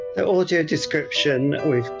The audio description,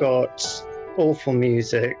 we've got awful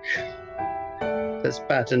music that's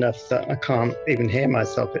bad enough that I can't even hear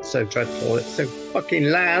myself. It's so dreadful. It's so fucking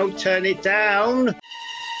loud. Turn it down.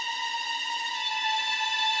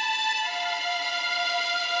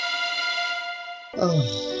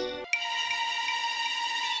 Oh.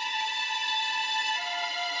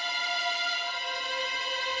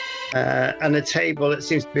 And a table that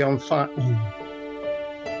seems to be on fire.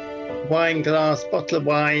 Wine glass, bottle of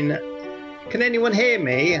wine. Can anyone hear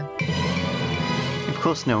me? Of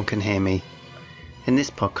course no one can hear me. In this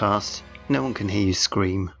podcast, no one can hear you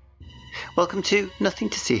scream. Welcome to Nothing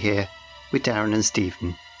to See Here with Darren and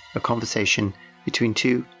Stephen, a conversation between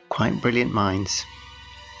two quite brilliant minds.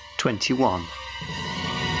 21.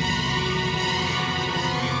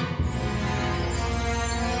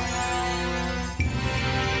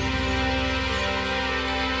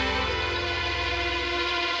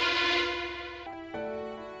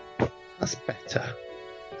 That's better.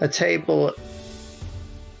 A table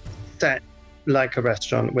set like a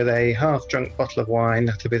restaurant with a half-drunk bottle of wine,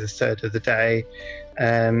 that'll be the third of the day,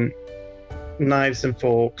 knives and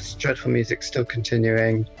forks, dreadful music still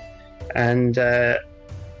continuing, and a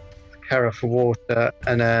carafe of water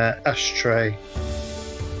and a ashtray.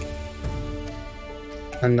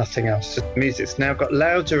 And nothing else. The music's now got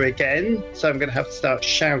louder again, so I'm going to have to start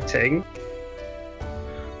shouting.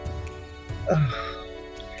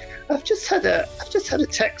 I've just had a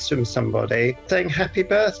text from somebody saying happy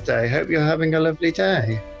birthday. Hope you're having a lovely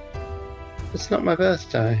day. It's not my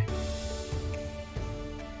birthday.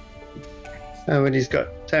 Oh, and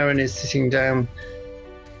Darren is sitting down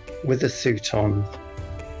with a suit on.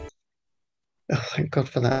 Oh, thank God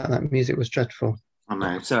for that. That music was dreadful. Oh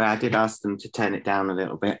no, sorry, I did ask them to turn it down a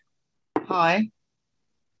little bit. Hi.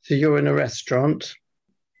 So you're in a restaurant?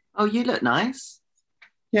 Oh, you look nice.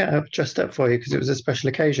 Yeah, I've dressed up for you because it was a special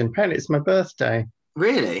occasion. Apparently it's my birthday.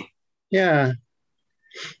 Really? Yeah.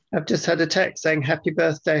 I've just had a text saying happy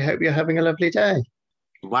birthday, hope you're having a lovely day.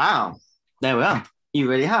 Wow. There we are. You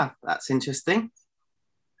really have. That's interesting.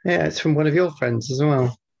 Yeah, it's from one of your friends as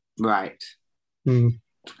well. Right.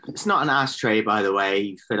 It's not an ashtray, by the way,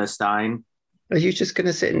 you Philistine. Are you just going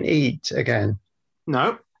to sit and eat again?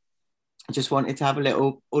 No. I just wanted to have a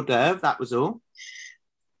little hors d'oeuvre, that was all.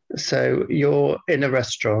 So you're in a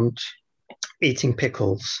restaurant eating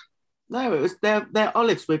pickles. No, it was they're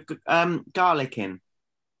olives with garlic in.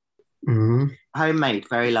 Homemade,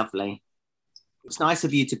 very lovely. It's nice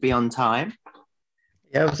of you to be on time.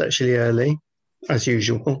 Yeah, I was actually early, as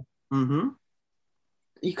usual. You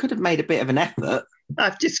could have made a bit of an effort.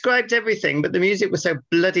 I've described everything, but the music was so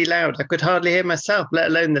bloody loud I could hardly hear myself, let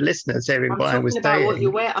alone the listeners hearing what I was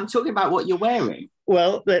saying. I'm talking about what you're wearing.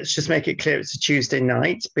 Well, let's just make it clear it's a Tuesday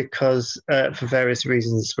night because for various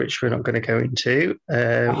reasons, which we're not going to go into.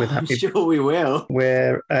 I'm sure we will.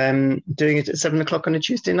 We're doing it at 7:00 on a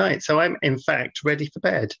Tuesday night. So I'm, in fact, ready for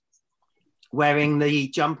bed. Wearing the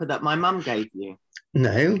jumper that my mum gave you?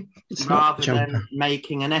 No, it's not a jumper. Rather than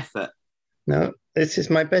making an effort? No, this is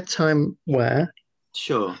my bedtime wear.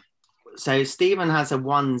 Sure. So Stephen has a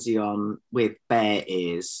onesie on with bear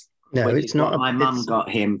ears. No, it's not. My mum got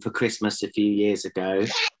him for Christmas a few years ago.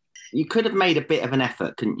 You could have made a bit of an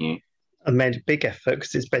effort, couldn't you? I made a big effort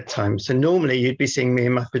because it's bedtime. So normally you'd be seeing me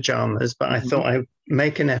in my pajamas, but I thought I'd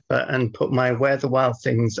make an effort and put my Where the Wild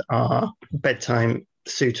Things Are bedtime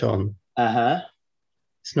suit on.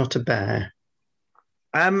 It's not a bear.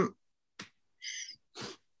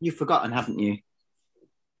 You've forgotten, haven't you?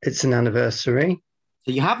 It's an anniversary.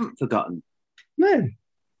 So you haven't forgotten? No.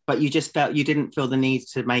 But you just felt you didn't feel the need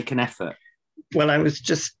to make an effort? Well,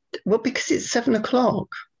 because it's 7:00.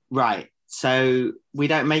 Right. So we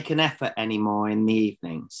don't make an effort anymore in the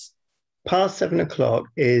evenings? Past 7:00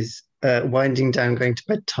 is winding down, going to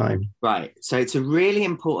bedtime. Right. So it's a really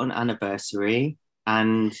important anniversary.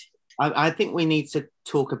 And I think we need to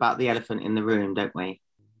talk about the elephant in the room, don't we?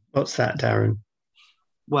 What's that, Darren?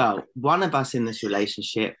 Well, one of us in this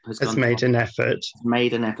relationship has made an effort.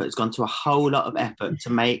 It's gone to a whole lot of effort to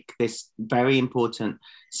make this very important,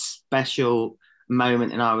 special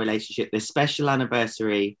moment in our relationship, this special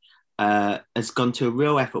anniversary, has gone to a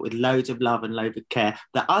real effort with loads of love and loads of care.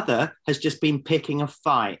 The other has just been picking a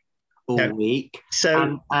fight all week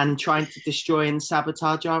and trying to destroy and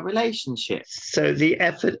sabotage our relationship. So the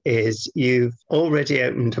effort is you've already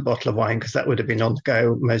opened a bottle of wine because that would have been on the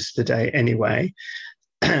go most of the day anyway.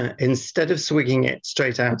 Instead of swigging it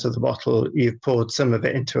straight out of the bottle, you've poured some of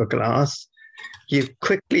it into a glass. You've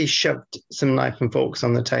quickly shoved some knife and forks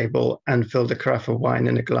on the table and filled a carafe of wine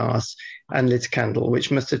in a glass and lit a candle,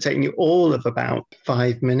 which must have taken you all of about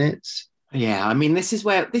 5 minutes. Yeah, I mean, this is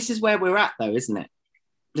where we're at, though, isn't it?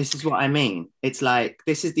 this is what I mean. It's like,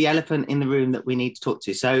 this is the elephant in the room that we need to talk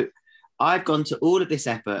to. So I've gone to all of this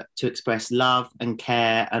effort to express love and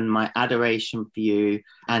care and my adoration for you.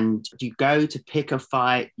 And you go to pick a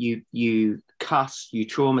fight, you cuss, you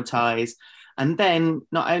traumatize. And then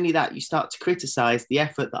not only that, you start to criticize the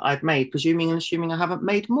effort that I've made, presuming and assuming I haven't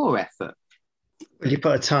made more effort. Well, you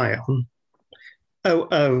put a tie on.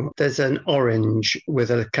 Oh, there's an orange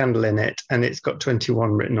with a candle in it and it's got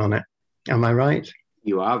 21 written on it. Am I right?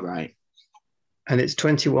 You are right. And it's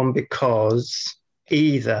 21 because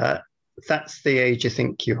either that's the age you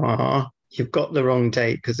think you are, you've got the wrong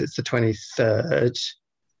date because it's the 23rd,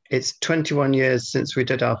 it's 21 years since we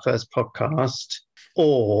did our first podcast,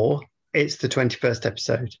 or it's the 21st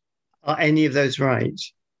episode. Are any of those right?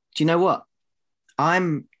 Do you know what?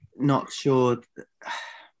 I'm not sure.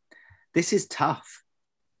 This is tough.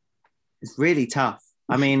 It's really tough.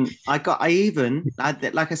 I mean, like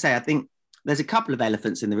I say, I think there's a couple of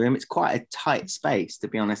elephants in the room. It's quite a tight space, to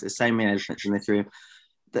be honest. There's so many elephants in this room.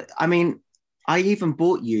 I mean, I even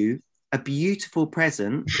bought you a beautiful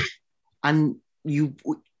present, and you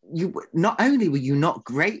not only were you not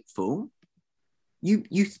grateful,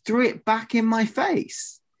 you threw it back in my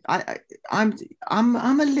face. I'm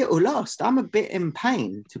a little lost. I'm a bit in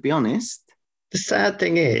pain, to be honest. The sad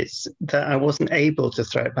thing is that I wasn't able to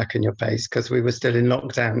throw it back in your face because we were still in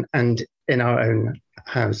lockdown and in our own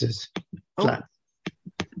houses. Flat.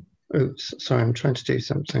 Oops, sorry, I'm trying to do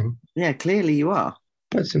something. Yeah, clearly you are.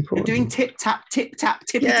 That's important. You're doing tip tap, tip tap,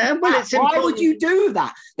 tip yeah, tap. Well, it's important. Why would you do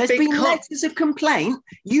that? There's been letters of complaint.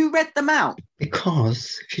 You read them out.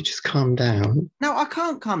 Because if you just calm down. No, I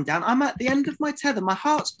can't calm down. I'm at the end of my tether. My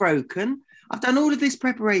heart's broken. I've done all of this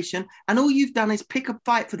preparation, and all you've done is pick a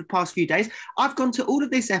fight for the past few days. I've gone to all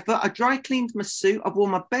of this effort. I dry cleaned my suit. I've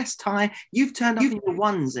worn my best tie. You've turned up in your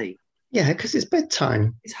onesie. Yeah, because it's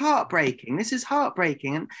bedtime. It's heartbreaking. This is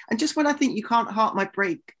heartbreaking. And just when I think you can't heart my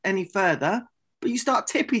break any further, but you start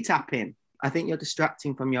tippy-tapping. I think you're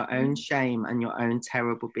distracting from your own shame and your own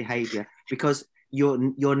terrible behavior, because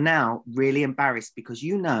you're now really embarrassed because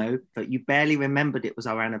you know that you barely remembered it was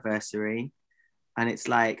our anniversary. And it's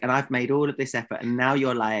like, and I've made all of this effort, and now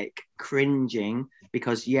you're like cringing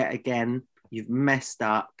because yet again, you've messed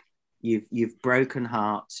up. You've broken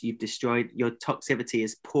hearts. You've destroyed. Your toxicity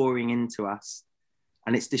is pouring into us,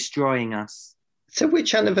 and it's destroying us. So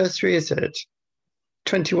which anniversary is it?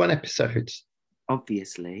 21 episodes.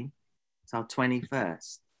 Obviously, it's our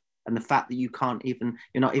 21st. And the fact that you're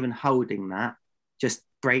not even holding that just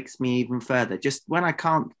breaks me even further. Just when I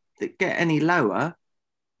can't get any lower,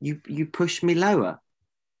 you push me lower.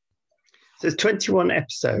 So it's 21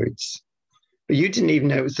 episodes, but you didn't even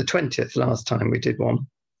know it was the 20th last time we did one.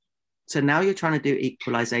 So now you're trying to do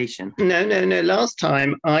equalization. No. Last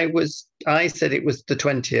time I said it was the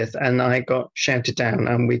 20th and I got shouted down,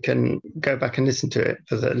 and we can go back and listen to it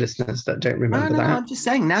for the listeners that don't remember that. No, I'm just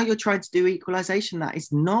saying now you're trying to do equalization. That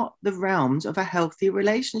is not the realms of a healthy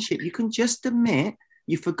relationship. You can just admit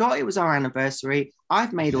you forgot it was our anniversary.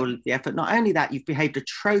 I've made all of the effort. Not only that, you've behaved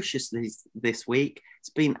atrociously this week. It's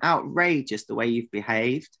been outrageous the way you've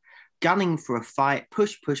behaved. Gunning for a fight,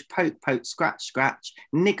 push, poke, scratch,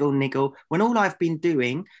 niggle, when all I've been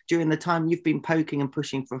doing during the time you've been poking and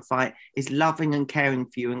pushing for a fight is loving and caring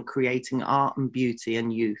for you and creating art and beauty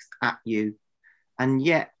and youth at you. And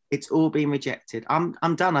yet it's all been rejected.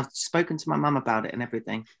 I'm done. I've spoken to my mum about it and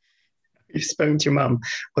everything. You've spoken to your mum.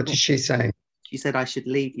 What did she say? She said I should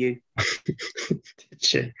leave you. Did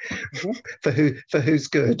she? For whose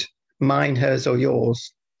good? Mine, hers, or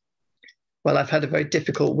yours? Well, I've had a very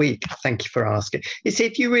difficult week. Thank you for asking. You see,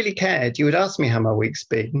 if you really cared, you would ask me how my week's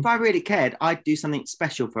been. If I really cared, I'd do something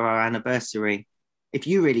special for our anniversary. If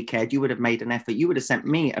you really cared, you would have made an effort. You would have sent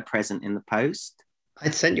me a present in the post.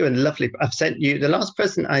 I've sent you the last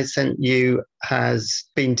present I sent you has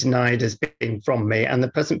been denied as being from me. And the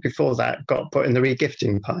present before that got put in the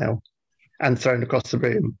re-gifting pile and thrown across the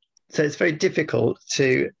room. So it's very difficult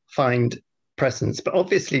to find presents. But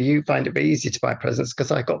obviously you find it very easy to buy presents because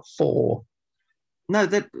I got 4. No,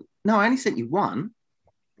 I only sent you 1.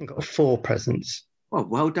 I got 4 presents.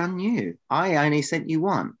 Well done you. I only sent you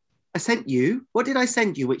 1. I sent you, what did I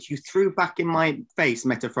send you, which you threw back in my face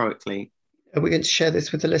metaphorically? Are we going to share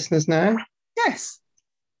this with the listeners now? Yes.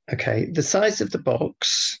 Okay, the size of the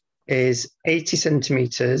box is 80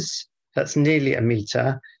 centimetres, that's nearly a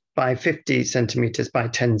metre, by 50 centimetres by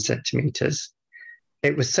 10 centimetres.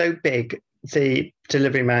 It was so big, the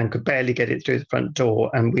delivery man could barely get it through the front door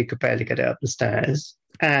and we could barely get it up the stairs.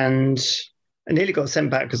 And I nearly got sent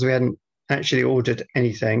back because we hadn't actually ordered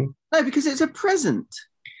anything. No, because it's a present.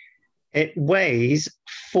 It weighs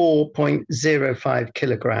 4.05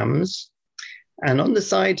 kilograms And on the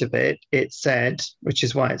side of it, it said, which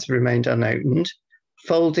is why it's remained unopened,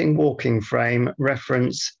 folding walking frame,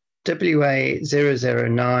 reference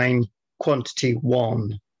WA009, quantity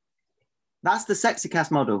 1. That's the SexyCast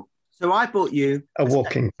model. So I bought you a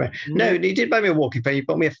walking frame. No, you did buy me a walking frame. You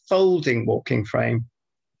bought me a folding walking frame.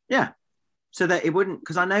 Yeah. So that it wouldn't,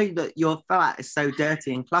 because I know that your flat is so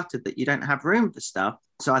dirty and cluttered that you don't have room for stuff.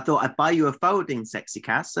 So I thought I'd buy you a folding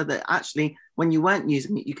SexyCast so that actually when you weren't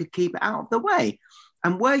using it, you could keep it out of the way.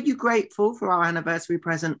 And were you grateful for our anniversary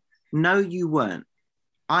present? No, you weren't.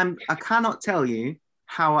 I cannot tell you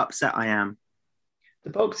how upset I am.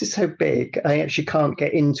 The box is so big, I actually can't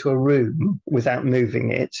get into a room without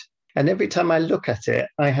moving it. And every time I look at it,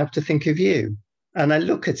 I have to think of you. And I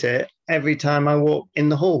look at it every time I walk in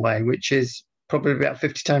the hallway, which is probably about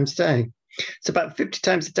 50 times a day. So about 50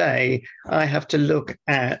 times a day, I have to look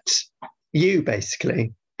at you,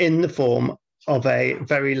 basically, in the form of a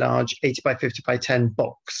very large 80 by 50 by 10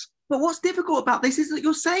 box. But what's difficult about this is that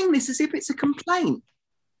you're saying this as if it's a complaint.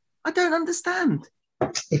 I don't understand.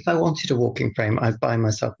 If I wanted a walking frame, I'd buy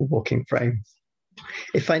myself a walking frame.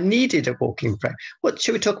 If I needed a walking frame,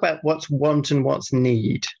 should we talk about what's want and what's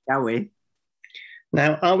need? Shall we?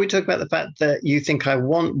 Now, are we talking about the fact that you think I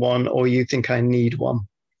want one or you think I need one?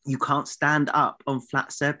 You can't stand up on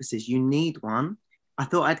flat surfaces. You need one. I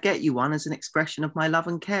thought I'd get you one as an expression of my love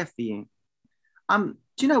and care for you. Do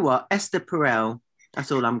you know what? Esther Perel,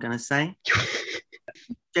 that's all I'm going to say.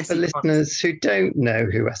 For listeners who don't know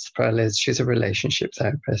who Esther Perel is, she's a relationship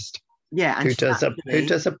therapist. Yeah. And who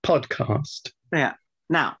does a podcast. Yeah.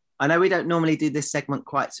 Now, I know we don't normally do this segment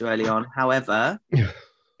quite so early on. However,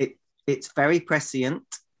 it's very prescient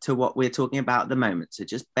to what we're talking about at the moment. So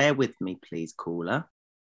just bear with me, please, caller.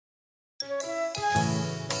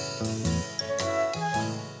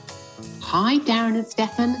 Hi, Darren and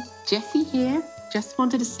Stefan. Jessie here. Just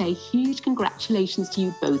wanted to say huge congratulations to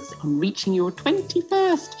you both on reaching your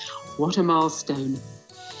 21st. What a milestone.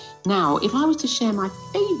 Now, if I was to share my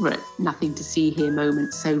favourite nothing to see here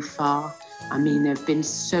moment so far, I mean, there have been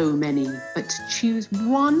so many, but to choose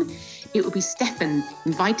one, it would be Stefan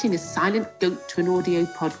inviting a silent goat to an audio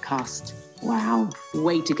podcast. Wow,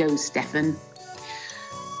 way to go, Stefan.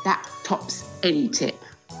 That tops any tip.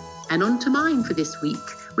 And on to mine for this week,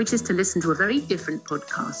 which is to listen to a very different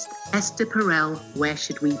podcast, Esther Perel, Where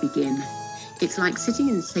Should We Begin? It's like sitting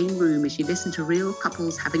in the same room as you listen to real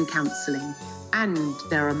couples having counselling. And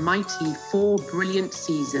there are a mighty 4 brilliant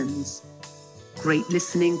seasons. Great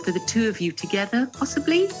listening for the two of you together,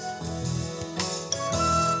 possibly?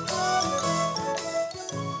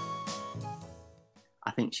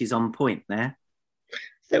 I think she's on point there.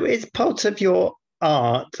 So is part of your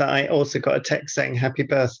art that I also got a text saying happy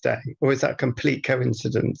birthday, or is that a complete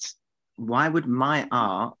coincidence? Why would my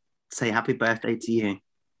art say happy birthday to you?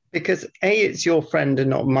 Because A, it's your friend and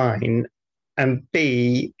not mine, and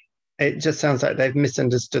B, it just sounds like they've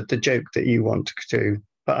misunderstood the joke that you want to.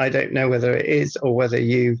 But I don't know whether it is or whether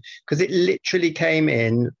because it literally came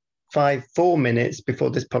in 4 minutes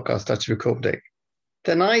before this podcast started recording.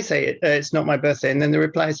 Then I say it's not my birthday, and then the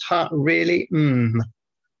reply is, really?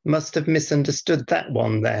 Must have misunderstood that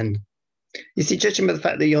one then. You see, judging by the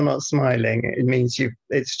fact that you're not smiling, it means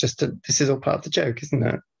this is all part of the joke, isn't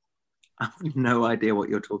it? I have no idea what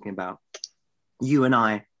you're talking about. You and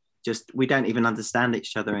I we don't even understand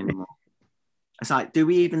each other anymore. It's like, do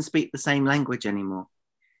we even speak the same language anymore?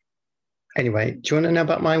 Anyway, do you want to know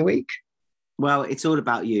about my week? Well, it's all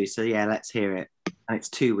about you. So yeah, let's hear it. And it's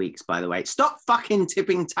 2 weeks, by the way. Stop fucking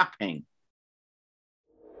tipping tapping.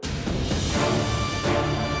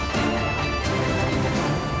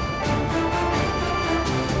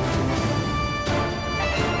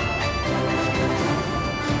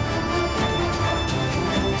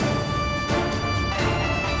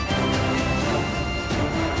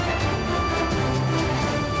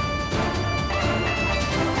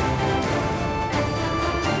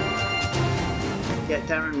 Yeah,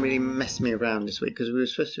 Darren really messed me around this week because we were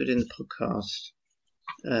supposed to be doing the podcast.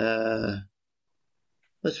 I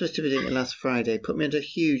was supposed to be doing it last Friday. Put me under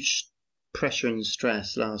huge pressure and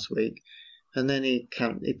stress last week, and then he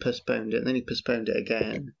postponed it, and then he postponed it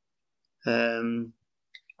again. And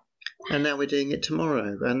now we're doing it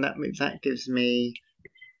tomorrow, and that gives me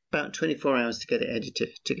about 24 hours to get it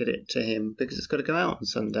edited, to get it to him, because it's got to go out on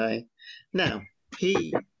Sunday. Now,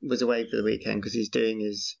 he was away for the weekend because he's doing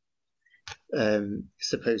his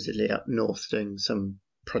supposedly up north doing some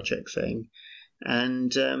project thing,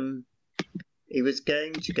 and he was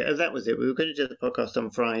going to go. That was it. We were going to do the podcast on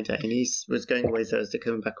Friday, and he was going away Thursday,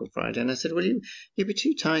 coming back on Friday. And I said, "Well, you'd be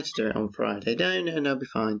too tired to do it on Friday." No, I'll be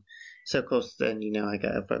fine. So, of course, then, I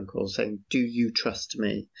get a phone call saying, do you trust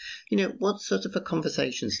me? What sort of a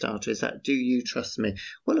conversation starter is that? Do you trust me?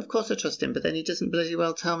 Well, of course I trust him, but then he doesn't bloody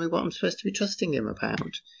well tell me what I'm supposed to be trusting him about.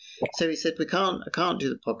 So he said, I can't do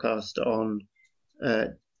the podcast on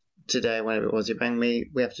today, whenever it was. He rang me.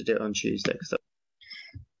 We have to do it on Tuesday.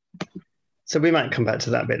 So we might come back to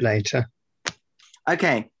that a bit later.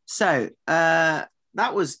 Okay, so that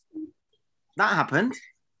happened.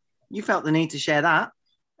 You felt the need to share that.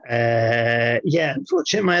 Yeah,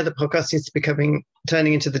 unfortunately, my other podcast seems to be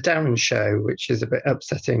turning into the Darren Show, which is a bit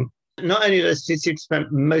upsetting. Not only does he seem to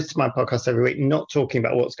spend most of my podcast every week not talking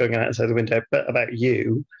about what's going on outside the window, but about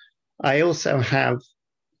you, I also have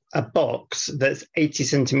a box that's 80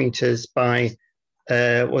 centimetres by,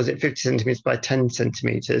 50 centimetres by 10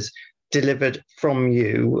 centimetres, delivered from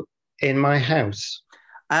you in my house.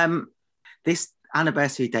 This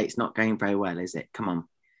anniversary date's not going very well, is it? Come on.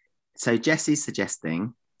 So Jessie's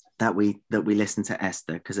suggesting that we listen to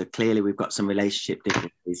Esther, because clearly we've got some relationship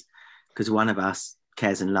difficulties, because one of us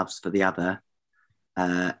cares and loves for the other.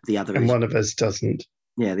 The other and is one of us doesn't.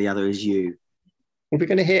 Yeah, the other is you. Are we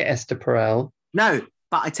going to hear Esther Perel? No,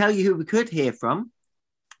 but I tell you who we could hear from.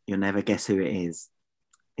 You'll never guess who it is.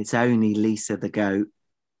 It's only Lisa the goat.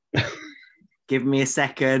 Give me a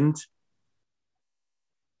second.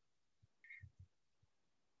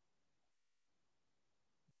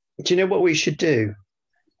 Do you know what we should do?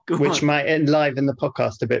 Which might enliven the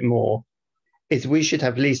podcast a bit more, is we should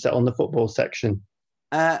have Lisa on the football section.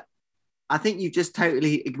 I think you just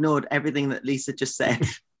totally ignored everything that Lisa just said.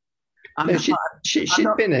 She'd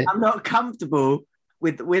been it. I'm not comfortable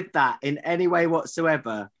with that in any way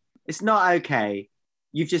whatsoever. It's not okay.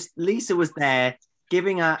 Lisa was there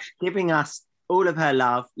giving us all of her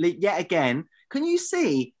love. Yet again, can you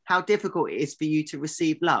see how difficult it is for you to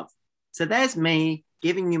receive love? So there's me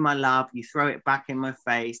giving you my love, you throw it back in my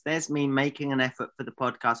face. There's me making an effort for the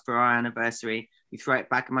podcast for our anniversary. You throw it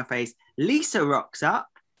back in my face. Lisa rocks up.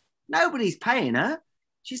 Nobody's paying her.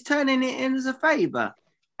 She's turning it in as a favour.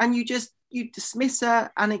 And you dismiss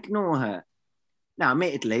her and ignore her. Now,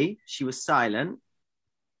 admittedly, she was silent,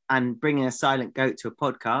 and bringing a silent goat to a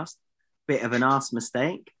podcast, bit of an arse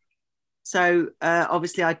mistake. So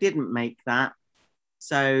obviously I didn't make that.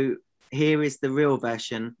 So here is the real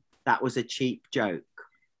version. That was a cheap joke.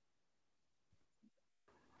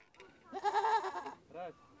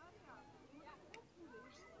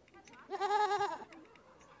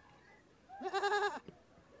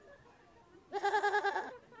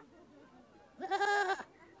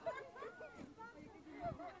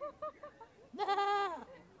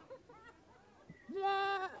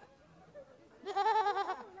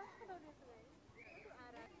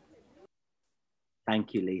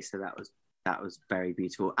 Thank you, Lisa. That was very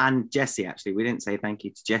beautiful. And Jessie, actually, we didn't say thank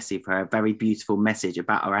you to Jessie for her very beautiful message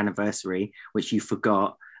about our anniversary, which you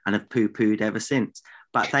forgot and have poo-pooed ever since.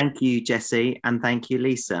 But thank you, Jessie, and thank you,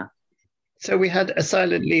 Lisa. So we had a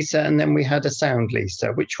silent Lisa and then we had a sound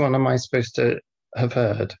Lisa. Which one am I supposed to have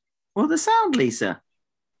heard? Well, the sound Lisa.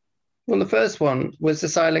 Well, the first one was the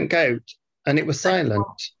silent goat, and it was silent.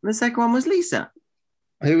 The second one was Lisa,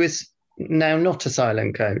 who is now not a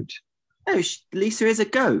silent goat. No, Lisa is a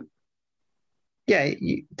goat. Yeah,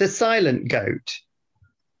 the silent goat.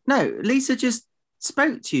 No, Lisa just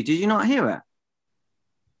spoke to you. Did you not hear her?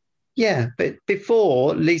 Yeah, but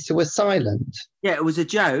before Lisa was silent. Yeah, it was a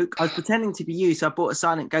joke. I was pretending to be you, so I brought a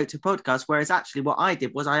silent goat to podcast, whereas actually what I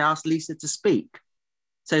did was I asked Lisa to speak.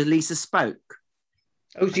 So Lisa spoke.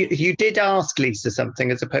 Oh, you did ask Lisa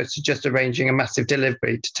something as opposed to just arranging a massive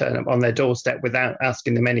delivery to turn up on their doorstep without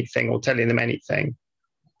asking them anything or telling them anything.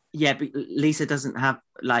 Yeah, but Lisa doesn't have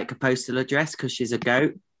like a postal address because she's a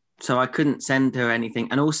goat. So I couldn't send her anything.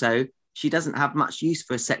 And also, she doesn't have much use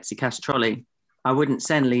for a sexy cash trolley. I wouldn't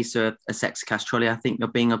send Lisa a sexy cash trolley. I think you're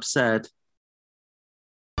being absurd.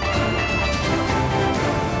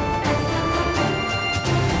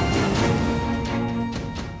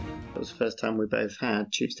 It was the first time we both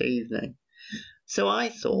had Tuesday evening. So I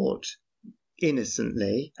thought,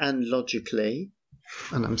 innocently and logically,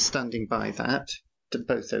 and I'm standing by that, to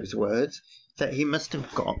both those words, that he must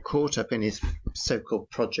have got caught up in his so-called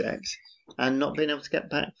project and not been able to get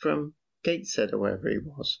back from Gateshead or wherever he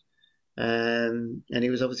was. And he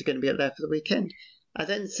was obviously going to be up there for the weekend. I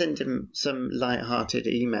then sent him some light-hearted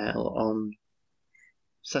email on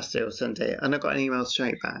Saturday or Sunday, and I got an email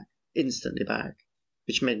straight back, instantly back,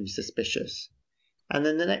 which made me suspicious. And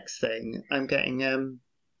then the next thing, I'm getting then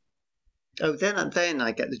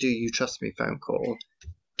I get the "Do you trust me?" phone call.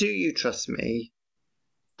 Do you trust me?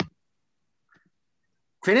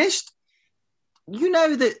 Finished? You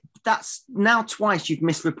know that that's now twice you've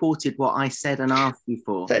misreported what I said and asked you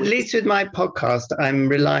for. So at least with my podcast, I'm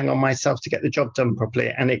relying on myself to get the job done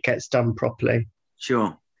properly, and it gets done properly.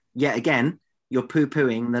 Sure. Yet again, you're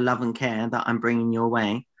poo-pooing the love and care that I'm bringing your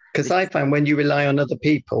way. Because I find when you rely on other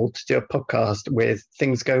people to do a podcast with,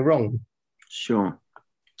 things go wrong. Sure.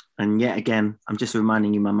 And yet again, I'm just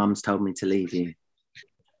reminding you, my mum's told me to leave you.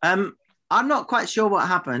 I'm not quite sure what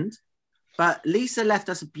happened, but Lisa left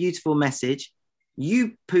us a beautiful message.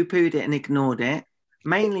 You poo-pooed it and ignored it,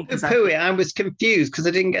 mainly because I was confused because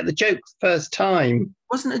I didn't get the joke first time.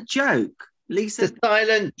 It wasn't a joke. Lisa, the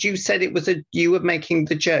silent, you said it was you were making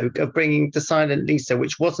the joke of bringing the silent Lisa,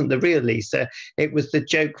 which wasn't the real Lisa. It was the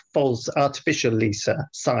joke, false, artificial Lisa,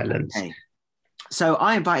 silence. Okay. So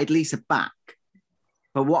I invited Lisa back.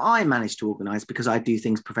 But what I managed to organise, because I do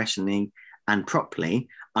things professionally and properly,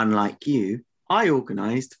 unlike you, I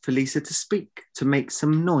organised for Lisa to speak, to make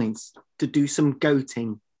some noise, to do some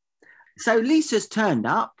goating. So Lisa's turned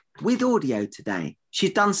up with audio today.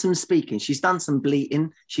 She's done some speaking. She's done some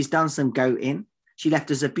bleating. She's done some goating. She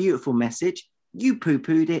left us a beautiful message. You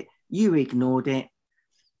poo-pooed it. You ignored it.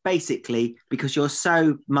 Basically, because you're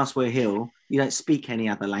so Muswell Hill, you don't speak any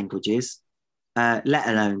other languages, let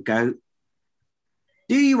alone goat.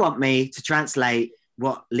 Do you want me to translate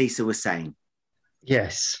what Lisa was saying?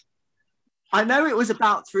 Yes. I know it was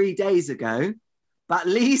about 3 days ago, but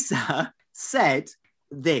Lisa said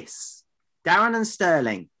this. Darren and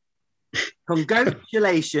Sterling,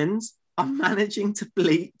 congratulations on managing to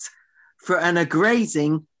bleat for an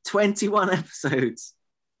agrazing 21 episodes.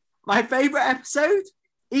 My favourite episode?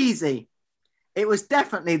 Easy. It was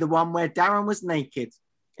definitely the one where Darren was naked.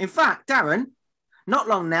 In fact, Darren, not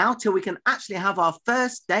long now till we can actually have our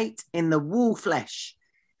first date in the wool flesh.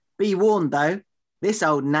 Be warned though, this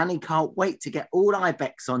old nanny can't wait to get all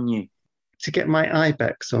Ibex on you. To get my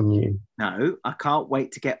Ibex on you? No, I can't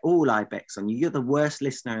wait to get all Ibex on you. You're the worst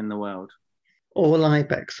listener in the world. All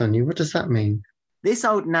Ibex on you? What does that mean? This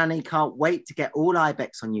old nanny can't wait to get all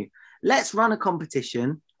Ibex on you. Let's run a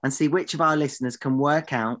competition and see which of our listeners can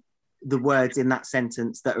work out the words in that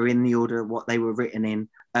sentence that are in the order of what they were written in.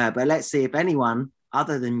 But let's see if anyone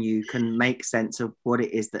other than you can make sense of what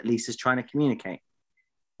it is that Lisa's trying to communicate.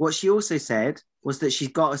 What she also said was that she's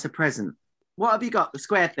got us a present. What have you got? The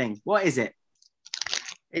square thing. What is it?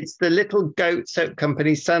 It's the Little Goat Soap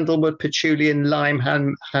Company Sandalwood Patchouli and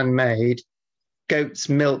Lime handmade goat's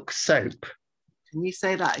milk soap. Can you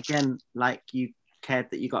say that again like you cared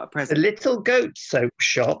that you got a present? The Little Goat Soap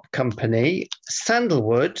Shop Company,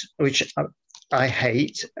 Sandalwood, which I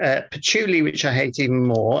hate, patchouli, which I hate even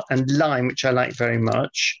more, and lime, which I like very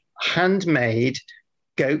much, handmade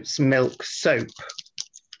goat's milk soap.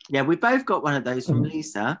 Yeah, we both got one of those from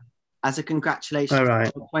Lisa as a congratulations on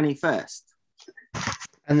the 21st.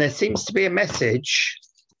 And there seems to be a message,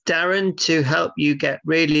 Darren, to help you get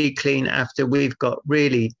really clean after we've got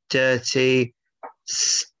really dirty.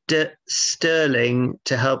 Sterling,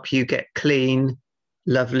 to help you get clean.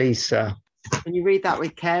 Love, Lisa. Can you read that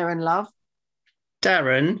with care and love?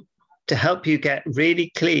 Darren, to help you get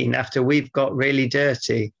really clean after we've got really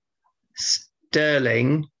dirty.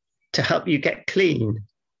 Sterling, to help you get clean.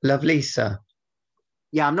 Love, Lisa.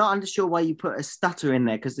 Yeah, I'm not unsure why you put a stutter in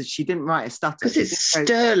there, because she didn't write a stutter. Because it's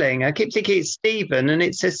Sterling. I keep thinking it's Stephen and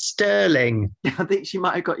it says Sterling. I think she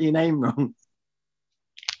might have got your name wrong.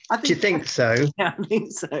 Do you think so? Yeah, I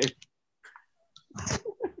think so.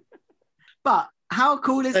 But how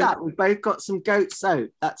cool is that? We've both got some goat soap.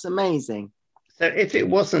 That's amazing. So if it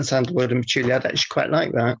wasn't sandalwood and patchouli, I'd actually quite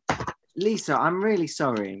like that. Lisa, I'm really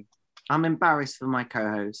sorry. I'm embarrassed for my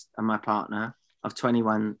co-host and my partner of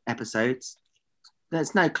 21 episodes.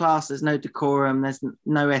 There's no class, there's no decorum, there's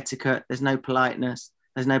no etiquette, there's no politeness,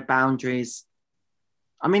 there's no boundaries.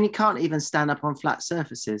 I mean, he can't even stand up on flat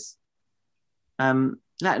surfaces,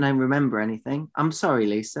 let alone remember anything. I'm sorry,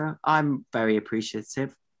 Lisa. I'm very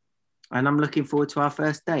appreciative. And I'm looking forward to our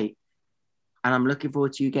first date. And I'm looking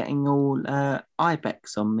forward to you getting all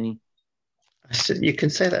Ibex on me. You can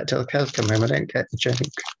say that till the cows come home. I don't get the joke.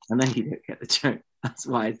 I know you don't get the joke. That's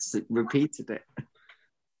why I repeated it.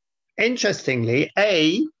 Interestingly,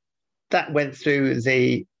 A, that went through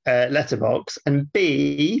the letterbox, and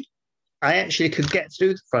B, I actually could get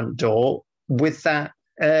through the front door with that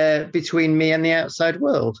between me and the outside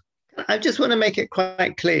world. I just want to make it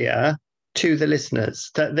quite clear to the listeners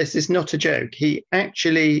that this is not a joke. He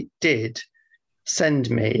actually did send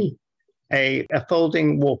me a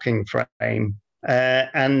folding walking frame,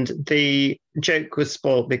 and the joke was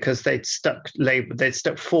spoiled because they'd stuck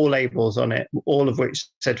 4 labels on it, all of which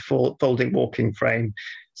said folding walking frame.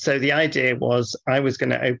 So the idea was I was going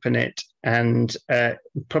to open it and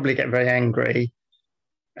probably get very angry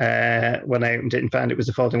when I opened it and found it was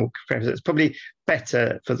a folding wall frame. So it's probably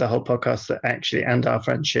better for the whole podcast that actually, and our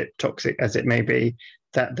friendship, toxic as it may be,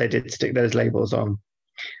 that they did stick those labels on.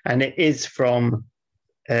 And it is from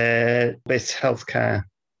this healthcare.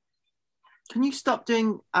 Can you stop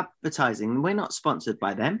doing advertising? We're not sponsored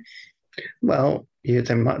by them. Well,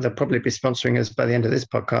 they'll probably be sponsoring us by the end of this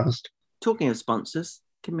podcast. Talking of sponsors,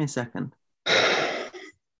 give me a second.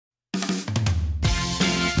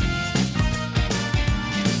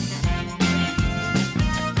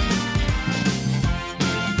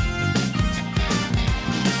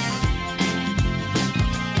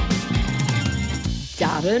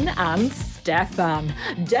 Darren and Stefan.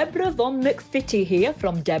 Deborah Von McFitty here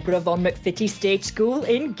from Deborah Von McFitty Stage School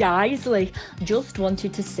in Guiseley. Just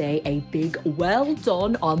wanted to say a big well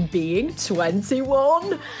done on being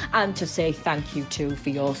 21 and to say thank you too for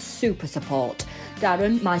your super support.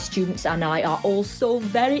 Darren, my students and I are also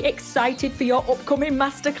very excited for your upcoming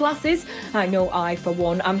masterclasses. I know I, for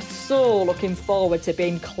one, am so looking forward to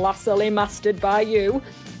being classily mastered by you.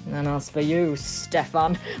 And as for you,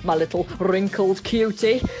 Stefan, my little wrinkled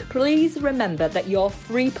cutie, please remember that your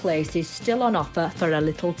free place is still on offer for a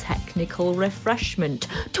little technical refreshment.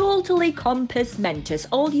 Totally compos mentis.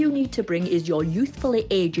 All you need to bring is your youthfully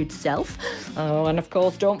aged self. Oh, and of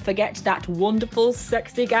course, don't forget that wonderful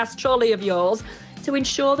sexy gas trolley of yours to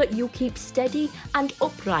ensure that you keep steady and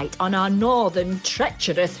upright on our northern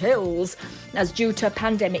treacherous hills. As due to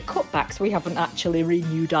pandemic cutbacks, we haven't actually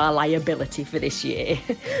renewed our liability for this year.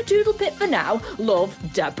 Doodle pip for now. Love,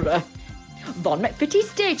 Deborah. Von McFitty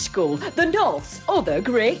Stage School, the North's other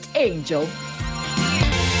great angel.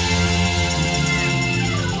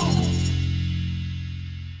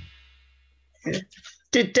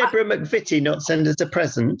 Did Deborah McVitie not send us a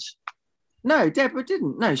present? No, Deborah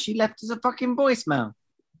didn't. No, she left us a fucking voicemail.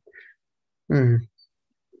 Hmm.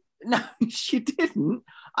 No, she didn't.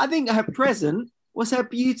 I think her present was her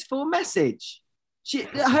beautiful message.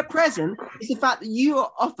 Her present is the fact that you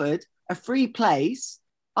are offered a free place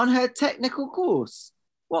on her technical course.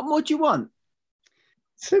 What more do you want?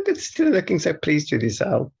 So good, still looking so pleased with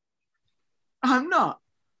yourself. I'm not.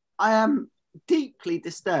 I am deeply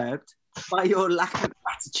disturbed by your lack of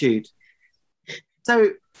gratitude.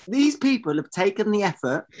 So these people have taken the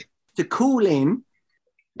effort to call in.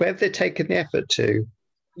 Where have they taken the effort to?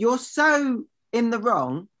 You're so in the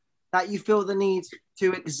wrong that you feel the need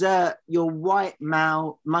to exert your white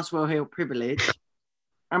male Muswell Hill privilege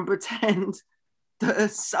and pretend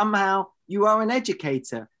that somehow you are an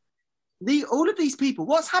educator. All of these people,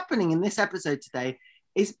 what's happening in this episode today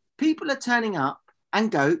is people are turning up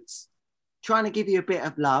and goats trying to give you a bit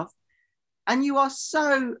of love, and you are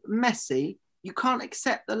so messy you can't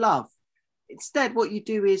accept the love. Instead, what you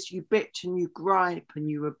do is you bitch and you gripe and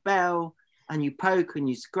you rebel and you poke and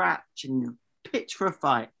you scratch and you pitch for a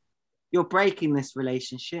fight. You're breaking this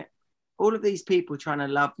relationship. All of these people trying to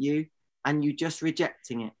love you and you just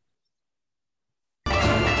rejecting it.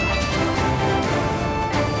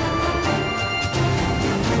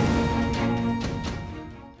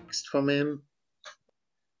 Next from him.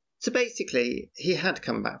 So basically, he had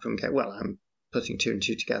come back from well, I'm putting two and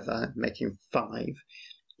two together, making 5.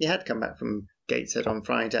 He had come back from Gateshead on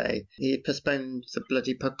Friday. He postponed the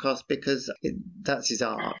bloody podcast because that's his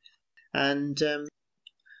art. And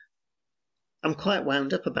I'm quite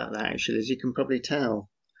wound up about that, actually, as you can probably tell.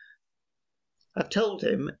 I've told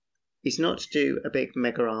him he's not to do a big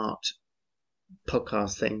mega art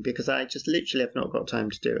podcast thing because I just literally have not got time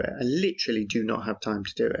to do it. I literally do not have time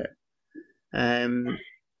to do it. And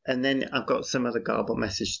then I've got some other garbled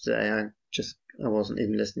message today. I wasn't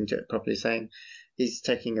even listening to it properly, saying he's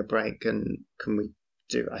taking a break and can we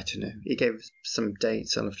do, I don't know. He gave some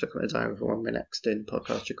dates. I'll have to look at my diary for when we're next in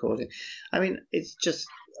podcast recording. I mean, it's just,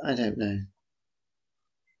 I don't know.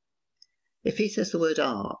 If he says the word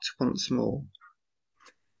art once more,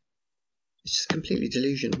 it's just completely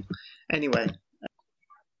delusional. Anyway,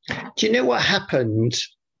 do you know what happened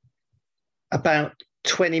about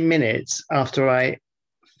 20 minutes after I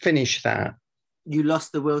finished that? You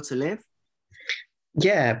lost the will to live?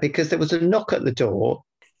 Yeah, because there was a knock at the door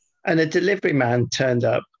and a delivery man turned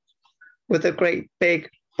up with a great big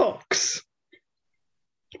box.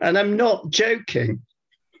 And I'm not joking.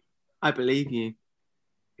 I believe you.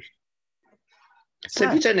 So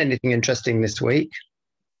have you done anything interesting this week?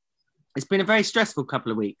 It's been a very stressful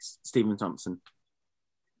couple of weeks, Stephen Thompson.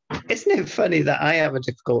 Isn't it funny that I have a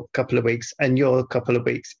difficult couple of weeks and your couple of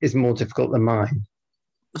weeks is more difficult than mine?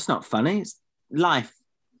 It's not funny. It's life.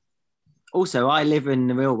 Also, I live in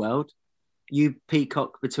the real world. You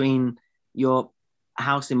peacock between your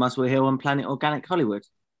house in Muswell Hill and Planet Organic Hollywood.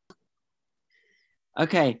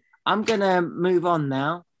 Okay, I'm going to move on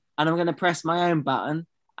now and I'm going to press my own button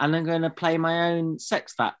and I'm going to play my own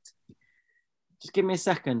sex fact. Just give me a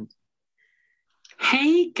second.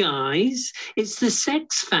 Hey guys, it's the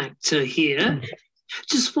Sex Factor here.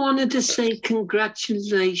 Just wanted to say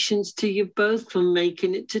congratulations to you both for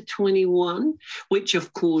making it to 21, which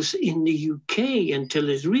of course in the UK until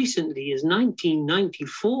as recently as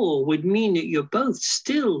 1994 would mean that you're both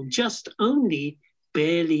still just only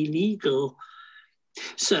barely legal.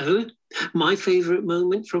 So, my favourite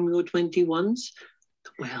moment from your 21s?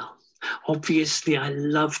 Well, obviously I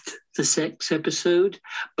loved the sex episode,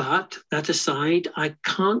 but that aside, I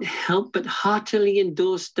can't help but heartily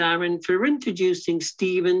endorse Darren for introducing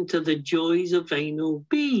Stephen to the joys of anal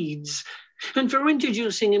beads and for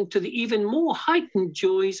introducing him to the even more heightened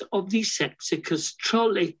joys of the Sexicus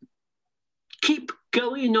trolley. Keep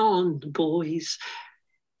going on, boys.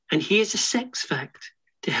 And here's a sex fact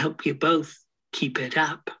to help you both keep it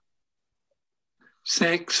up.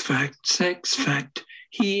 Sex fact, sex fact.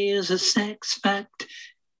 Here's a sex fact.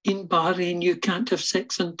 In Bahrain, you can't have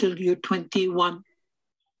sex until you're 21.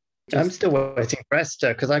 I'm still waiting for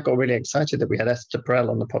Esther because I got really excited that we had Esther Perel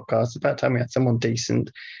on the podcast. It's about time we had someone decent,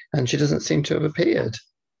 and she doesn't seem to have appeared.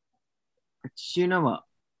 Do you know what?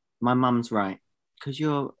 My mum's right. Because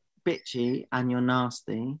you're bitchy and you're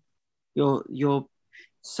nasty. You're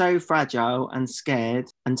so fragile and scared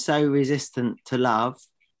and so resistant to love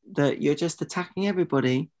that you're just attacking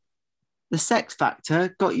everybody. The Sex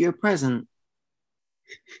Factor got you a present.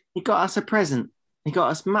 He got us a present. He got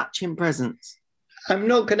us matching presents. I'm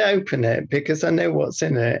not going to open it because I know what's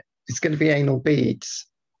in it. It's going to be anal beads.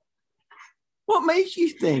 What makes you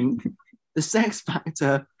think the Sex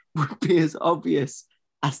Factor would be as obvious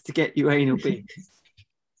as to get you anal beads?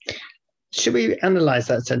 Should we analyse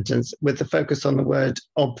that sentence with the focus on the word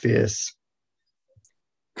obvious?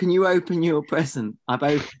 Can you open your present? I've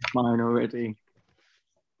opened mine already.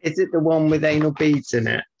 Is it the one with anal beads in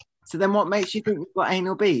it? So then what makes you think you've got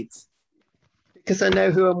anal beads? Because I know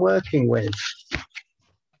who I'm working with.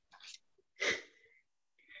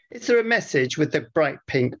 Is there a message with the bright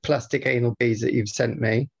pink plastic anal beads that you've sent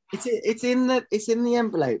me? It's in the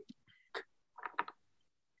envelope.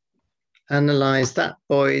 Analyse that,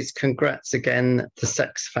 boys. Congrats again, the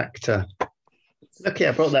Sex Factor. Lucky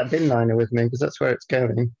I brought that bin liner with me because that's where it's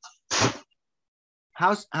going.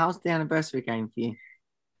 How's the anniversary going for you?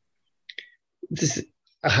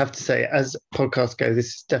 I have to say, as podcasts go, this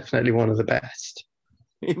is definitely one of the best.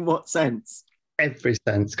 In what sense? Every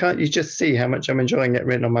sense. Can't you just see how much I'm enjoying it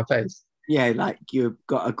written on my face? Yeah, like you've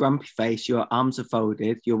got a grumpy face, your arms are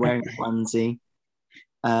folded, you're wearing a onesie.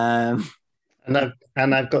 And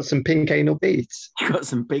I've got some pink anal beads. You've got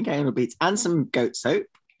some pink anal beads and some goat soap.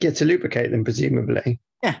 Yeah, to lubricate them, presumably.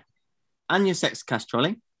 Yeah. And your Sexicus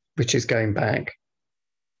trolley. Which is going back.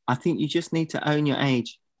 I think you just need to own your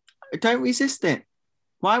age. Don't resist it.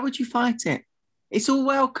 Why would you fight it? It's all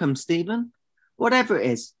welcome, Stephen. Whatever it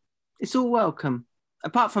is, it's all welcome.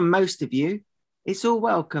 Apart from most of you, it's all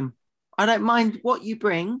welcome. I don't mind what you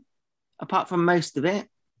bring, apart from most of it.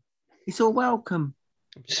 It's all welcome.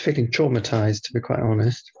 I'm just feeling traumatised, to be quite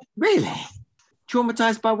honest. Really?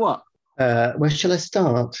 Traumatised by what? Where shall I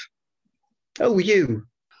start? Oh, you.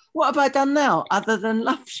 What have I done now other than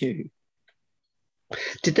love you?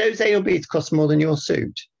 Did those anal beads cost more than your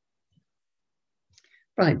suit?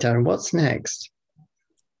 Right, Darren, what's next?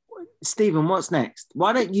 Stephen, what's next?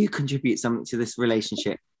 Why don't you contribute something to this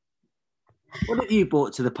relationship? What have you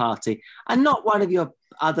brought to the party? And not one of your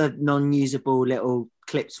other non-usable little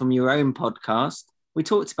clips from your own podcast. We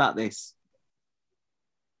talked about this.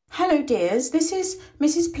 Hello, dears. This is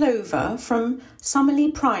Mrs. Plover from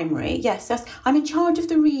Summerley Primary. Yes, I'm in charge of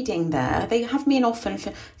the reading there. They have me in often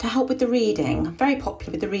to help with the reading. I'm very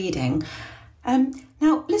popular with the reading.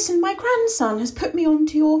 Now, listen, my grandson has put me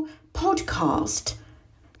onto your podcast.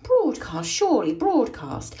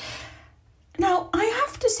 Broadcast. Now, I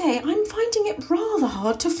have to say, I'm finding it rather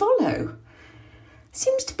hard to follow.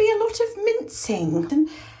 Seems to be a lot of mincing and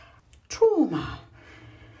trauma.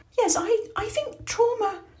 Yes, I think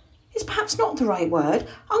trauma is perhaps not the right word.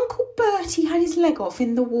 Uncle Bertie had his leg off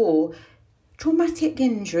in the war. Traumatic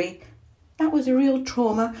injury. That was a real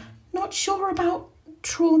trauma. Not sure about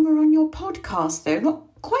trauma on your podcast, though. Not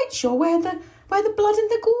quite sure where the blood and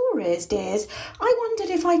the gore is, dears. I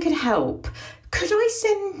wondered if I could help. Could I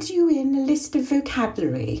send you in a list of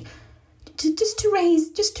vocabulary? Just to raise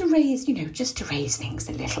things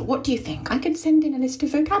a little. What do you think? I could send in a list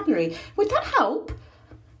of vocabulary. Would that help?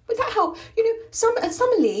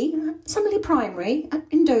 Summerley Primary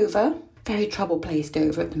in Dover. Very troubled place,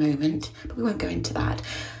 Dover, at the moment. But we won't go into that.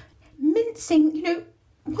 Mincing,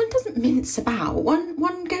 one doesn't mince about.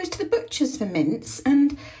 One goes to the butcher's for mince,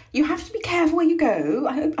 and you have to be careful where you go.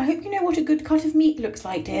 I hope you know what a good cut of meat looks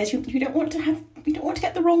like, dears. You don't want to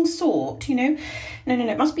get the wrong sort, you know. No.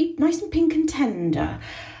 It must be nice and pink and tender.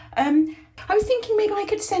 I was thinking maybe I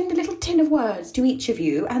could send a little tin of words to each of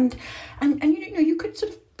you, and you know, you could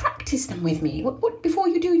sort of practice them with me. What before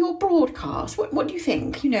you do your broadcast? What do you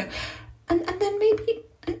think? You know, and then maybe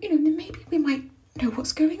we might know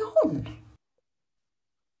what's going on.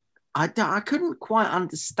 I couldn't quite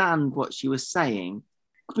understand what she was saying,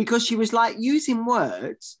 because she was like using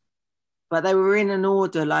words, but they were in an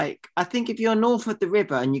order. Like, I think if you're north of the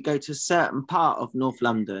river and you go to a certain part of North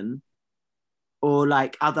London, or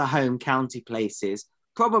like other home county places,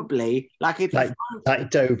 probably like if like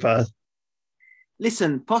Dover.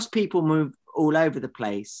 Listen, posh people move all over the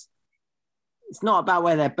place. It's not about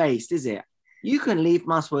where they're based, is it? You can leave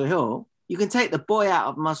Muswell Hill. You can take the boy out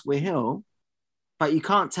of Muswell Hill, but you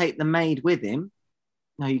can't take the maid with him.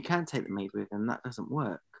 No, you can take the maid with him. That doesn't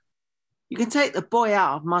work. You can take the boy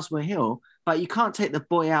out of Muswell Hill, but you can't take the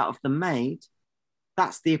boy out of the maid.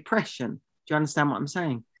 That's the oppression. Do you understand what I'm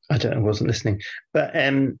saying? I don't know, I wasn't listening. But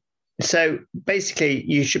so basically,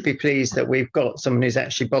 you should be pleased that we've got someone who's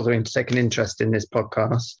actually bothering to take an interest in this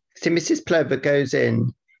podcast. So Mrs. Plover goes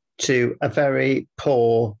in to a very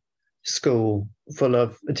poor school full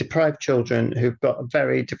of deprived children who've got a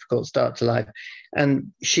very difficult start to life.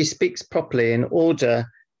 And she speaks properly in order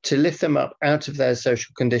to lift them up out of their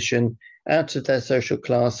social condition, out of their social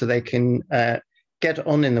class, so they can get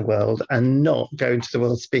on in the world and not go into the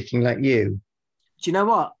world speaking like you. Do you know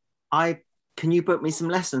what? Can you book me some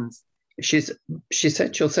lessons? She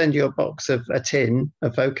said she'll send you a box of a tin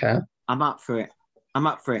of vocab. I'm up for it.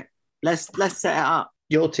 Let's set it up.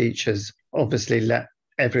 Your teachers obviously let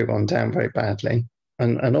everyone down very badly,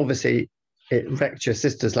 and obviously it wrecked your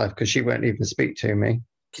sister's life because she won't even speak to me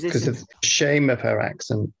because of the shame of her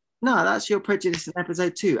accent. No, that's your prejudice in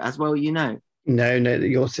episode 2 as well, you know. No,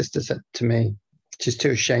 your sister said to me she's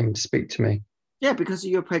too ashamed to speak to me. Yeah, because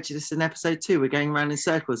of your prejudice in episode 2. We're going around in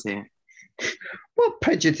circles here. What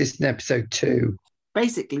prejudice in episode 2?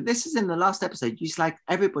 Basically, this is in the last episode. You slagged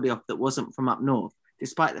everybody off that wasn't from up north,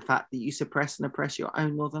 despite the fact that you suppress and oppress your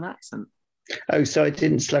own northern accent. Oh, so I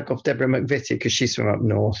didn't slag off Deborah McVitie because she's from up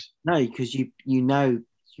north? No, because you've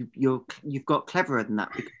got cleverer than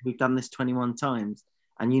that, because we've done this 21 times.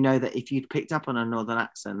 And you know that if you'd picked up on a northern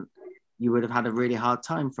accent, you would have had a really hard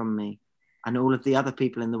time from me. And all of the other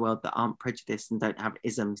people in the world that aren't prejudiced and don't have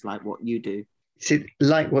isms like what you do. See,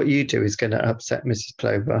 like what you do is going to upset Mrs.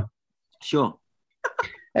 Plover. Sure.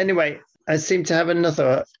 Anyway, I seem to have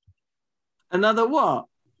another... Another what?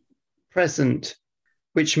 Present,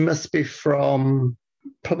 which must be from...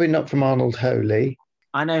 Probably not from Arnold Holy.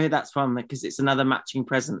 I know who that's from, because it's another matching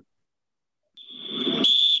present.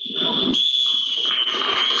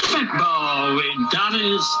 Football with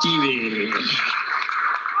Darren and Stevie.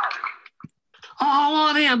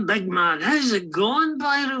 Oh, there, big man. How's it going,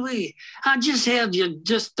 by the way? I just heard you've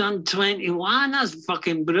just done 21. That's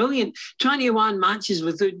fucking brilliant. 21 matches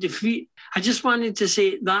without defeat. I just wanted to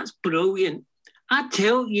say that's brilliant. I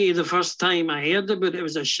tell you, the first time I heard about it, it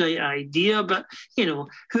was a shite idea, but, you know,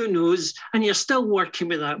 who knows? And you're still working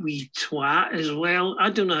with that wee twat as well. I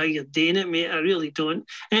don't know how you're doing it, mate. I really don't.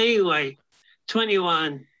 Anyway,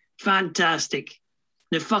 21. Fantastic.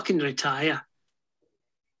 Now fucking retire.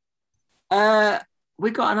 We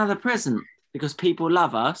got another present because people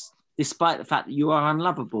love us, despite the fact that you are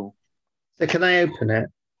unlovable. So can I open it?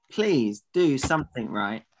 Please do something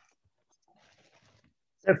right.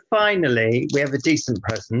 So finally, we have a decent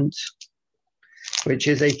present, which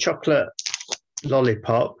is a chocolate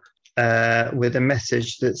lollipop with a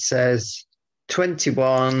message that says,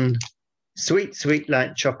 21, sweet, sweet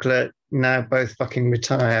like chocolate, now both fucking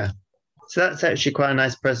retire. So that's actually quite a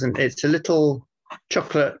nice present. It's a little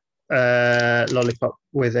chocolate lollipop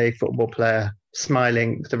with a football player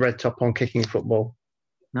smiling with the red top on, kicking football.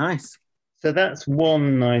 Nice. So that's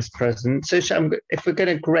one nice present. So if we're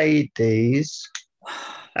going to grade these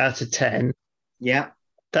out of 10, yeah,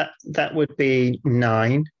 that would be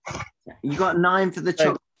 9. You got 9 for the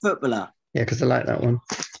chocolate footballer. Yeah, because I like that one.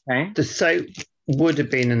 Okay. The soap would have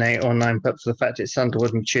been an 8 or 9, but for the fact it's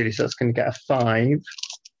sandalwood and patchouli, so it's going to get a 5.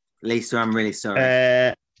 Lisa, I'm really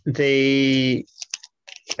sorry. The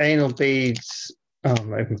anal beads. Oh, I'm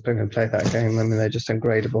not even going to play that game. I mean, they're just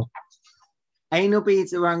ungradable. Anal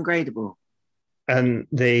beads are ungradable. And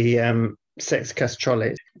the sex cast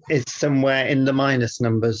trolley is somewhere in the minus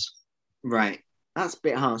numbers. Right. That's a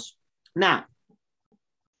bit harsh. Now,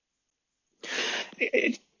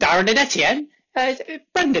 Darren and Etienne,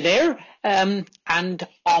 Brendan here, and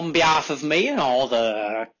on behalf of me and all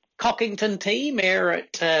the Cockington team here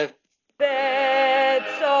at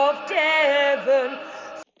Beds of Devon.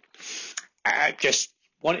 just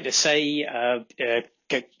wanted to say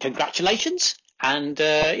congratulations, and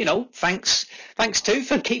thanks too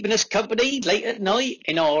for keeping us company late at night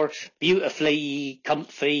in our beautifully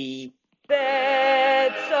comfy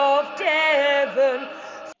Beds of Devon.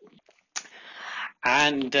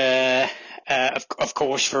 and of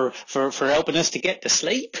course for helping us to get to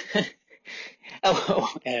sleep. No,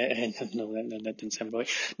 that didn't sound right.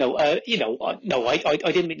 No, no, I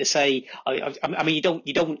didn't mean to say. I mean,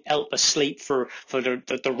 you don't help us sleep for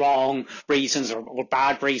the wrong reasons or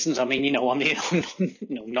bad reasons. I mean,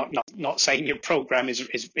 not saying your program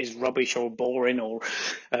is rubbish or boring or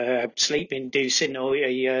sleep inducing or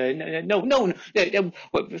no.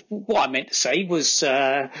 What I meant to say was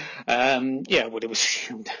it was.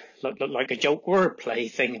 Like a joke wordplay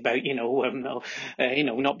thing about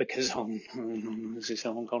not because this is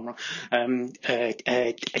someone gone wrong.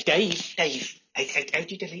 Dave, how do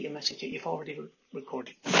you delete a message that you've already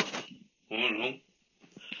recorded? I don't know.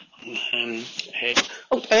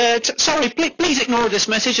 Sorry, please ignore this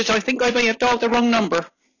message as I think I may have dialed the wrong number.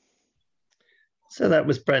 So that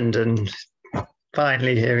was Brendan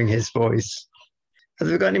finally hearing his voice. Have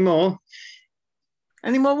we got any more?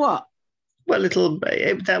 Any more what? Well,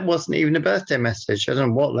 that wasn't even a birthday message. I don't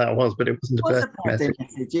know what that was, but it wasn't a birthday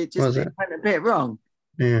message. It just went a bit wrong.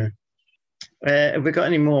 Yeah. Have we got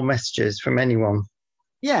any more messages from anyone?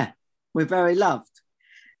 Yeah, we're very loved.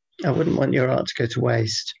 I wouldn't want your art to go to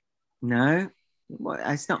waste. No, well,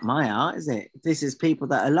 it's not my art, is it? This is people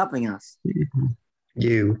that are loving us.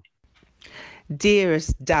 You.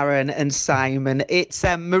 Dearest Darren and Simon, it's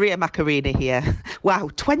Maria Macarena here. Wow,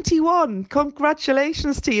 21.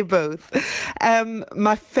 Congratulations to you both.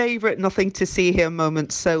 My favourite nothing to see here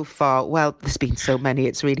moment so far. Well, there's been so many,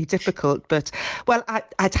 it's really difficult. But, well,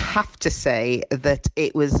 I'd have to say that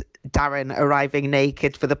it was Darren arriving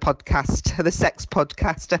naked for the podcast, the sex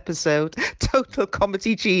podcast episode. Total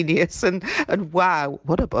comedy genius. And wow,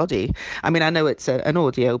 what a body. I mean, I know it's an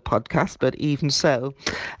audio podcast, but even so.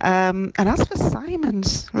 And as for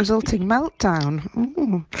Simon's resulting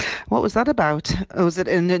meltdown, what was that about? Was it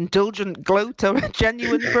an indulgent gloat or a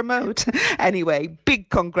genuine promote? Anyway, big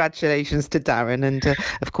congratulations to Darren and,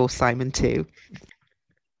 of course, Simon too.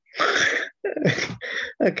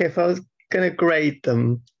 Okay, if I was going to grade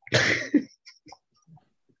them...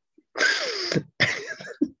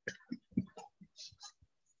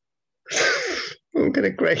 I'm going to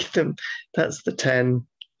grade them. That's the 10.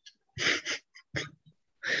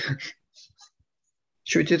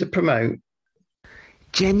 Should we do the promote?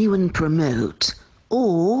 Genuine promote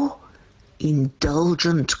or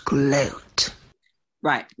indulgent gloat?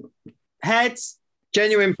 Right. Heads.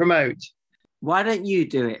 Genuine promote. Why don't you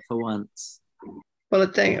do it for once? Well, I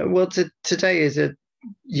think today is the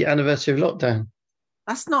anniversary of lockdown.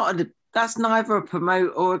 That's neither a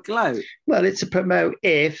promote or a gloat. Well, it's a promote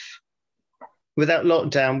if without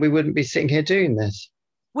lockdown we wouldn't be sitting here doing this.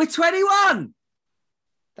 We're 21.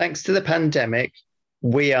 Thanks to the pandemic,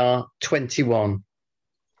 we are 21.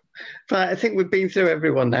 Right, I think we've been through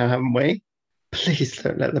everyone now, haven't we? Please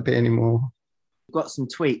don't let there be any more. We've got some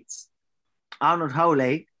tweets. Arnold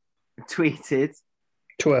Holy tweeted.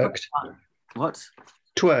 Twerked. What?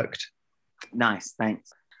 Twerked. Nice,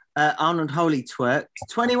 thanks. Arnold Holy twerked.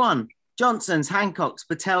 21. Johnson's, Hancock's,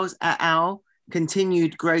 Patel's et al.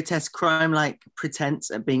 Continued grotesque crime-like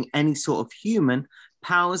pretense at being any sort of human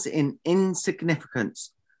powers in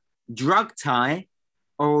insignificance. Drug tie,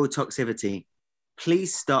 oral toxicity.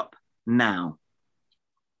 Please stop now.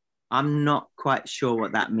 I'm not quite sure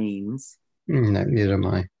what that means. No, neither am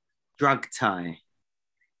I. Drug tie,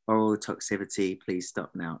 oral toxicity. Please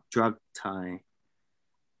stop now. Drug tie,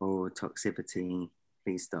 oral toxicity.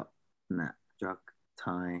 Please stop now. Drug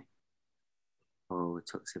tie, oral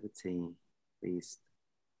toxicity. Please.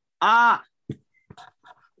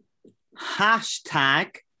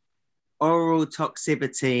 Hashtag oral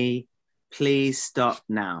toxicity. Please stop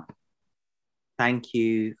now. Thank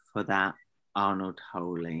you for that, Arnold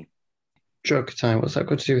Holy. Drug time. What's that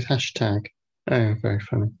got to do with hashtag? Oh, very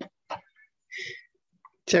funny.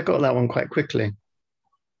 See, I got that one quite quickly.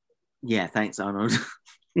 Yeah, thanks, Arnold.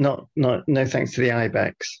 No thanks to the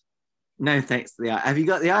Ibex. No thanks to the Have you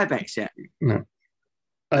got the Ibex yet? No.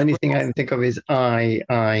 Only thing I can think of is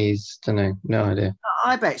eyes. Don't know. No idea.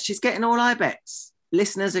 Ibex. She's getting all Ibex.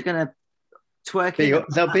 Listeners are going to twerk it.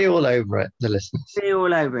 They'll be all over it, the listeners. Be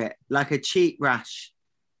all over it, like a cheap rash.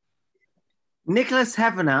 Nicholas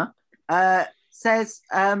Heavener says,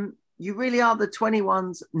 You really are the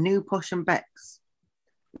 21's new Posh and Becks.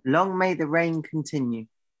 Long may the reign continue.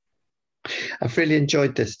 I've really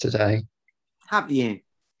enjoyed this today. Have you?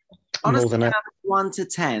 More Honestly, than out of 1 to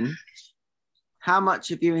 10, how much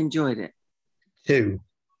have you enjoyed it? 2.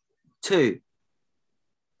 2.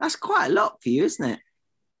 That's quite a lot for you, isn't it?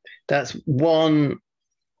 That's 1.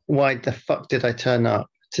 Why the fuck did I turn up?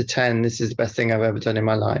 To 10. This is the best thing I've ever done in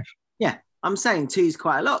my life. Yeah, I'm saying 2 is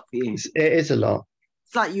quite a lot for you. It is a lot.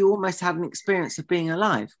 It's like you almost had an experience of being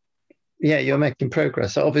alive. Yeah, you're making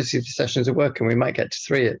progress. So obviously, the sessions are working. We might get to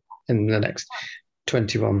 3 in the next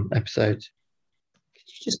 21 episodes. Could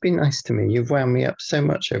you just be nice to me? You've wound me up so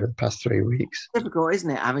much over the past 3 weeks. Difficult,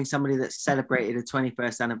 isn't it? Having somebody that's celebrated a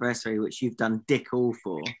 21st anniversary, which you've done dick all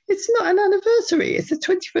for. It's not an anniversary. It's the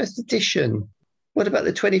 21st edition. What about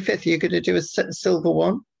the 25th? Are you going to do a silver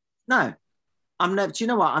one? No. I'm never. Do you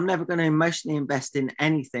know what? I'm never going to emotionally invest in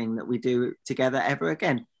anything that we do together ever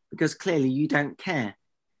again, because clearly you don't care.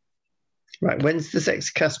 Right. When's the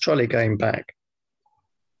Sexycast trolley going back?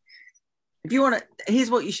 If you want to, here's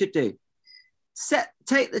what you should do.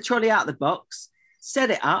 Take the trolley out of the box, set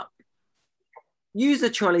it up, use the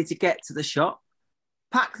trolley to get to the shop,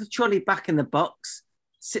 pack the trolley back in the box,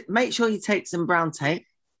 make sure you take some brown tape,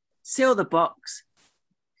 seal the box,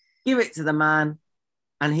 give it to the man,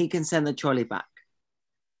 and he can send the trolley back.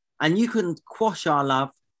 And you can quash our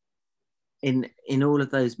love in all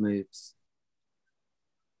of those moves.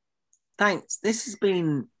 Thanks. This has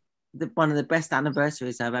been one of the best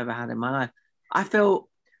anniversaries I've ever had in my life. I feel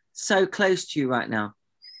so close to you right now.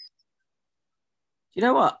 You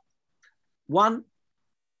know what? One.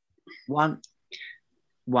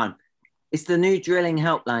 It's the new drilling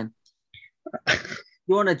helpline.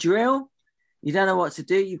 You want to drill? You don't know what to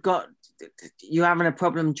do. You're having a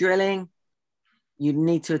problem drilling. You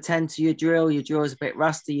need to attend to your drill. Your drill's a bit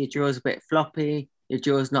rusty. Your drill's a bit floppy. Your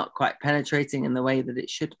drill's not quite penetrating in the way that it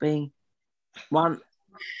should be. One.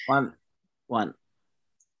 I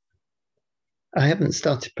haven't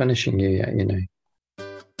started punishing you yet, you know.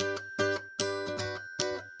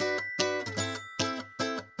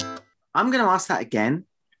 I'm going to ask that again,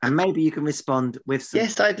 and maybe you can respond with some...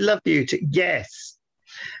 Yes, I'd love you to. Yes.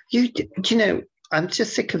 You know, I'm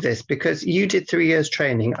just sick of this because you did 3 years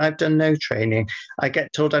training. I've done no training. I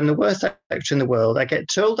get told I'm the worst actor in the world. I get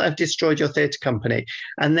told I've destroyed your theatre company.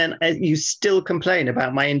 And then you still complain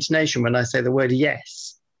about my intonation when I say the word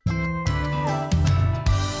yes.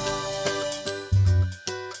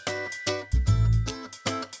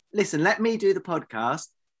 Listen, let me do the podcast.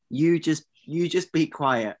 You just be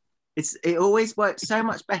quiet. It always works so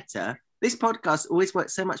much better. This podcast always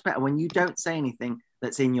works so much better when you don't say anything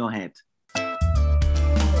that's in your head.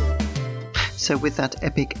 So with that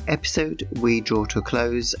epic episode, we draw to a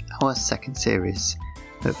close our second series.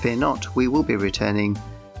 But fear not, we will be returning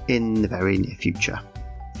in the very near future.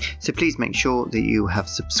 So please make sure that you have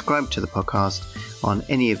subscribed to the podcast on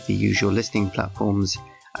any of the usual listening platforms,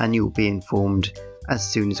 and you'll be informed as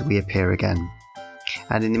soon as we appear again.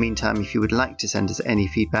 And in the meantime, if you would like to send us any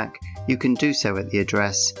feedback, you can do so at the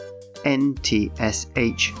address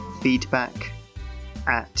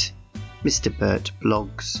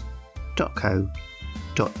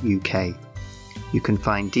ntshfeedback@mrbertblogs.co.uk. You can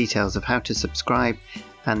find details of how to subscribe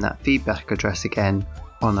and that feedback address again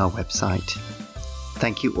on our website.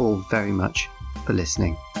 Thank you all very much for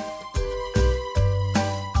listening.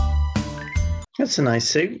 That's a nice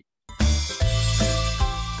suit.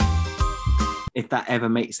 If that ever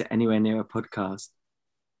makes it anywhere near a podcast,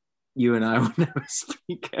 you and I will never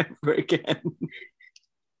speak ever again.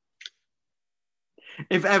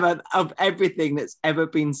 If ever, of everything that's ever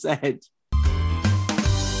been said.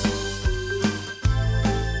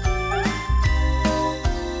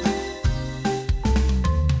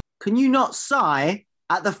 Can you not sigh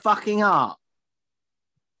at the fucking art?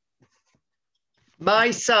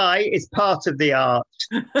 My sigh is part of the art.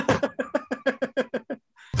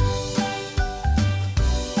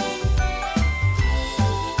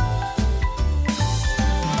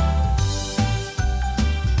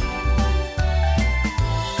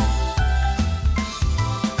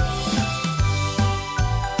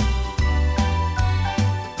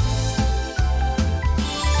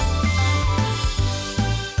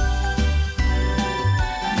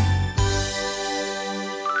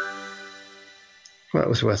 Well, it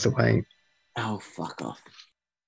was worth the wait. Oh, fuck off.